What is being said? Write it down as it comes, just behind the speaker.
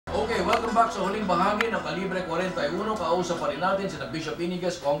Okay, welcome back sa huling bahagi ng Kalibre 41. Kausap pa rin natin sina Bishop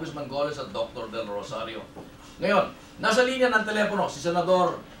Iniguez, Congressman Golez at Dr. Del Rosario. Ngayon, nasa linya ng telepono si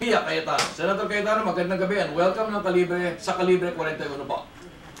Senador Pia Cayetano. Senator Cayetano, magandang gabi and welcome ng Kalibre sa Kalibre 41 po.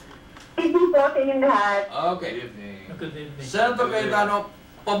 Good evening po sa inyong lahat. Okay. Good evening. Senator Cayetano,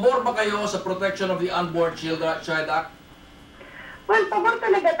 pabor ba kayo sa protection of the Unborn Child Act? Well, pabor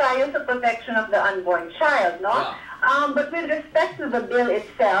talaga tayo sa protection of the unborn child, no? Yeah. But with respect to the bill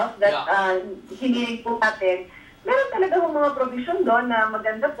itself that hiniling po natin, meron talaga mga provision doon na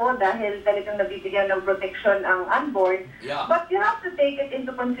maganda po dahil talagang nabibigyan ng protection ang unborn. Yeah. But you have to take it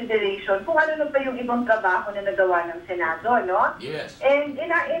into consideration kung ano na pa yung ibang trabaho na nagawa ng Senado, no? Yes. And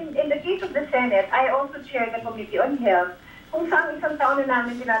in the case of the Senate, I also chair the Committee on Health, kung saan isang taon na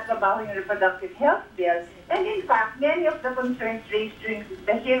namin tinatrabaho yung reproductive health bill. And in fact, many of the concerns raised during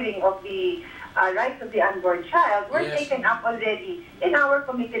the hearing of the rights of the unborn child were taken up already in our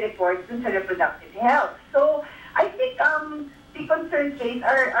committee reports dun sa reproductive health. So, I think the concerns raised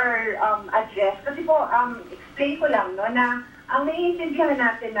are addressed. Kasi po, explain ko lang, no, na ang naiintindihan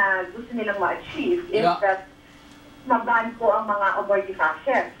natin na gusto nilang ma-achieve is that maban po ang mga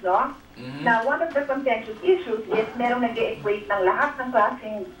abortifacients, no? Now, one of the contentious issues is merong nag-equate ng lahat ng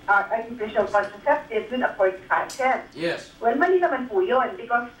klaseng artificial contraceptives with abortifacients. Yes. Well, mali naman po yun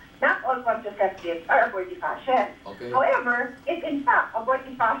because not all contraceptives are abortifacients. Okay. However, if in fact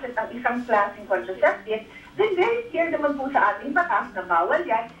abortifacient ang isang klaseng contraceptive, then very clear naman po sa ating batas na bawal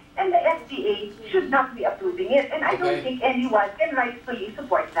yan and the FDA should not be approving it. And I don't think anyone can rightfully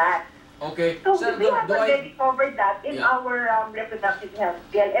support that. Okay. So Senator, we have already covered that in our reproductive health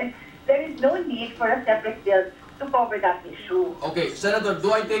bill, and there is no need for a separate bill to cover that issue. Okay, Senator,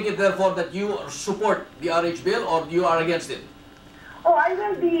 do I take it therefore that you support the RH bill or you are against it? Oh, I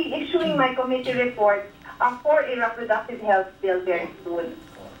will be issuing my committee report for a reproductive health bill very soon.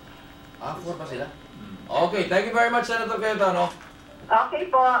 For pa sila? Okay, thank you very much, Senator Cayetano. Okay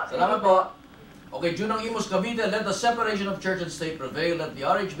po. Salamat po. Okay, Junang Imus Cavite, let the separation of church and state prevail, let the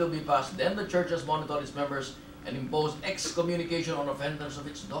RH bill be passed, then the churches monitor its members and impose excommunication on offenders of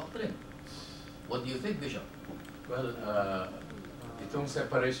its doctrine. What do you think, Bishop? Well, itong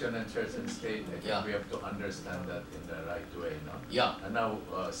separation ng church and state, I think we have to understand that in the right way, no? Yeah. And now,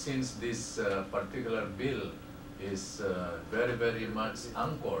 since this particular bill is very, very much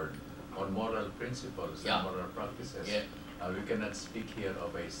anchored on moral principles and moral practices, we cannot speak here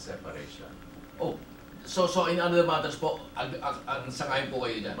of a separation. Oh, so in other matters po, ang sangayon po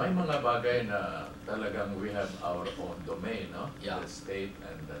kayo dyan? May mga bagay na talagang we have our own domain, no? Yeah. The state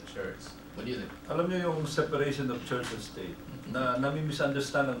and the church. What do you think? Alam niyo yung separation of church and state na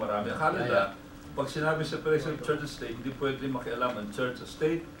nami-misunderstand ng marami. Akala nila, pag sinabi separation of church and state, hindi pwede makialam ang church sa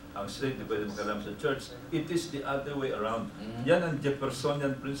state, ang state hindi pwede makialam sa church. It is the other way around. Yan ang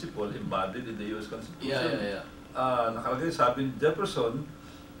Jeffersonian principle embodied in the U.S. Constitution. Nakalagay, sabi ni Jefferson,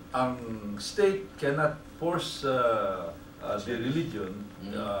 ang state cannot force the religion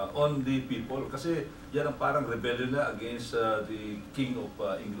on the people kasi yan ang parang rebellion na against the King of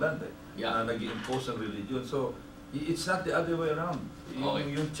England na nag-impose ang religion. So, it's not the other way around.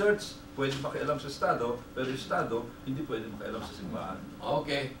 Yung church pwede makialam sa Estado, pero yung Estado hindi pwede makialam sa simbahan.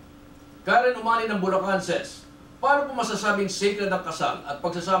 Okay. Karen Umali ng Bulacan says, paano po masasabing sacred ang kasal at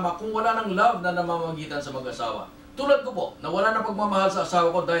pagsasama kung wala ng love na namamagitan sa mag-asawa? Tulad ko po, na wala na pagmamahal sa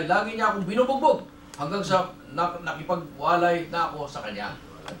asawa ko dahil lagi niya akong binubugbog hanggang sa nakipagwalay na ako sa kanya.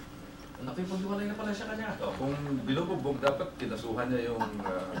 Nakipagwalay na pala sa kanya. So, kung binubugbog, dapat kinasuhan niya yung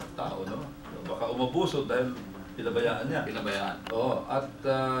tao, no? Baka umabuso dahil pinabayaan niya. Pinabayaan. Oo, at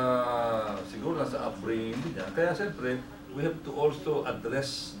siguro nasa upbringing niya. Kaya siyempre, we have to also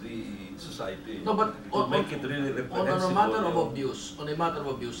address the society. No, but to make it really reprehensible. On a matter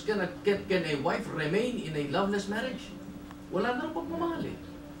of abuse, can a wife remain in a loveless marriage? Wala na rin pagmamahal eh.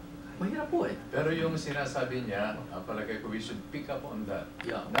 Mahirap po eh. Pero yung sinasabi niya, palagay ko we should pick up on that.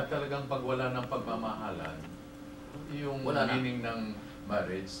 Na talagang pag wala ng pagmamahalan, yung meaning ng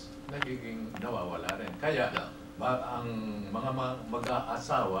marriage, nagiging nawawala rin. Kaya, ang mga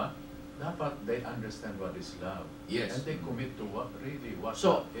mag-aasawa, dapat they understand what is love. Yes. And they commit to what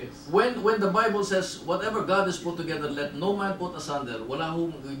so, love is. When the Bible says, whatever God has put together, let no man put asunder, wala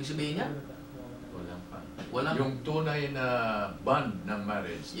hong ibig sabihin niya? Walang yung tunay na bond ng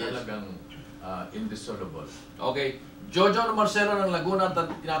marriage, talagang indissoluble. Okay. Jojo Marcelo ng Laguna,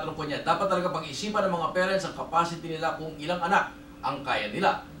 tinatanong po niya, dapat talaga pag-isipan ng mga parents ang capacity nila kung ilang anak ang kaya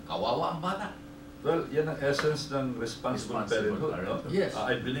nila. Kawawa ang bata. Well, yan ang essence ng responsible parenthood. No? Yes.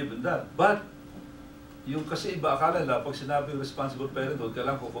 I believe in that. But, yung kasi iba akala na pag sinabing responsible parenthood,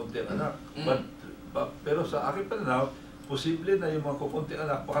 kailangan ko konti ang anak. Pero sa aking pananaw, posible na yung mga kukunting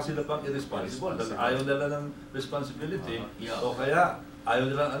anak, baka sila pang irresponsible dahil ayaw nila ng responsibility, o kaya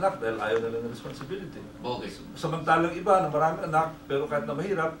ayaw nila ng anak dahil ayaw nila ng responsibility. Okay. Samantalang iba na maraming anak, pero kahit na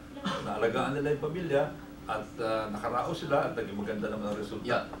mahirap, naalagaan nila yung pamilya, at nakaraos sila at naging maganda naman ang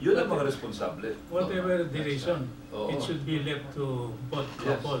resulta. Yun ang mga responsable. Whatever the reason, it should be left to both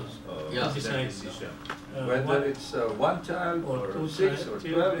couples to decide. Whether it's one child or 6 or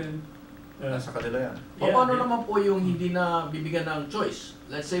 12, nasa kanila yan. Paano naman po yung hindi na bibigyan ng choice?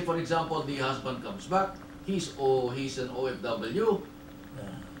 Let's say for example, the husband comes back, he's an OFW,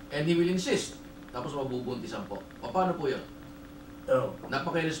 and he will insist. Tapos mabubuntisan po. Paano po yun?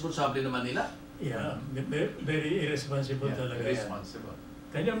 Napaka-irresponsable naman nila. Yeah, very irresponsible talaga. Irresponsible.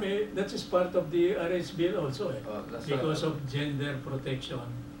 Kanya that is part of the arrest bill also because of gender protection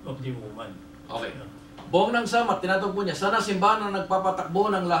of the woman. Okay. Buong ng Samat, tinatawag po niya, sana simbahan ang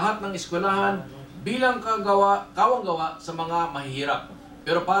nagpapatakbo ng lahat ng eskwelahan bilang kawang-gawa sa mga mahihirap.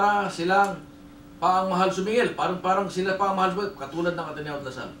 Pero para silang paang mahal sumingil, parang sila paang mahal sumingil, katulad ng Ateneo at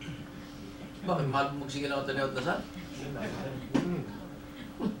Lasal. Bakit mahal magsingil ang Ateneo at Lasal?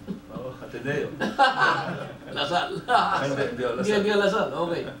 Ateneo. Lasal. Hindi Lasal.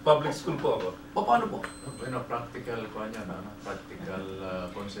 Okay. Public school po ako. Paano po? Practical ko niya practical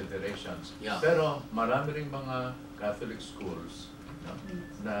considerations. Yeah. Pero marami ring mga Catholic schools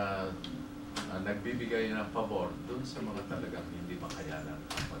na nagbibigay ng pabor dun sa mga talagang hindi makayanan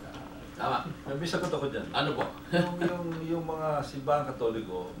ang pag-aaral. Tama. May sagot ako dyan. Ano po? yung mga simbahan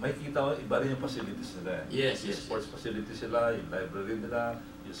Katoliko, may kita mo, iba rin yung facilities nila. Yes. Sports facilities sila, yung library nila,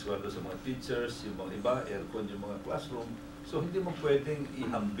 yung sweldo sa mga teachers, yung mga iba, aircon yung mga classroom. So hindi mo pwedeng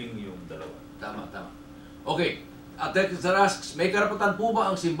ihambing yung dalawa. Tama. Okay. At Dr. asks, may karapatan po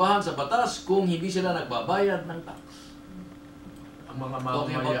ba ang simbahan sa batas kung hindi sila nagbabayad ng tax? Ang mga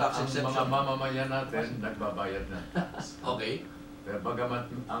mamamayan natin nagbabayad ng tax. Okay. Pero bagamat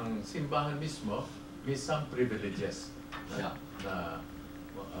ang simbahan mismo may some privileges na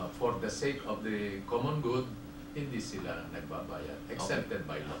for the sake of the common good, hindi sila nagbabayad, accepted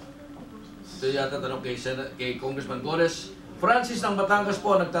by law. So yata tanong kay Congressman Golez. Francis ng Batangas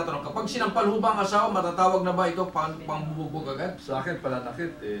po nagtatanong, kapag sinampal ho ba ang asawa, matatawag na ba ito pangbubugbog agad? Sa akin,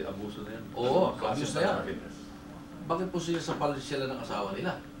 pananakit, abuso na yan. Oo, abuso na yan. Bakit po sila ng asawa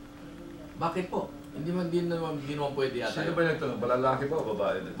nila? Bakit po? Hindi naman pwede yata. Sino ba nagtanong? Balalaki ba o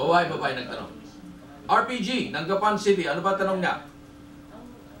babae? Babae nagtanong. RPG ng Gapan City, ano ba tanong niya?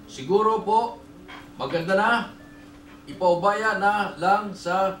 Siguro po, maganda na, ipaubaya na lang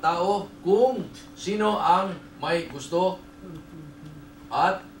sa tao kung sino ang may gusto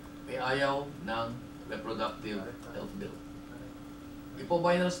at may ayaw ng reproductive health bill.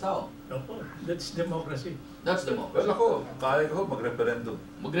 Ipaubaya na lang sa tao. That's democracy. That's democracy. Well, ako, kaya ko mag-referendum.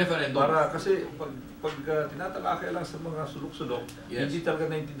 Mag-referendum. Para kasi pag tinatalakay lang sa mga sulok-sulok, hindi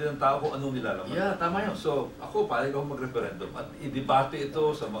talaga naintindihan ng tao kung anong nilalaman. Yeah, tama yun. So, ako, payag ako mag-referendum at i-debate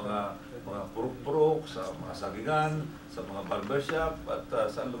ito sa mga purok-purok, sa mga sagingan, sa mga barbershop, at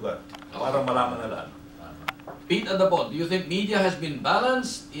sa lugar. Para malaman na lahat. Pete and the Pod, do you think media has been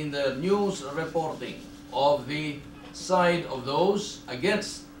balanced in the news reporting of the side of those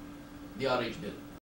against the RH bill?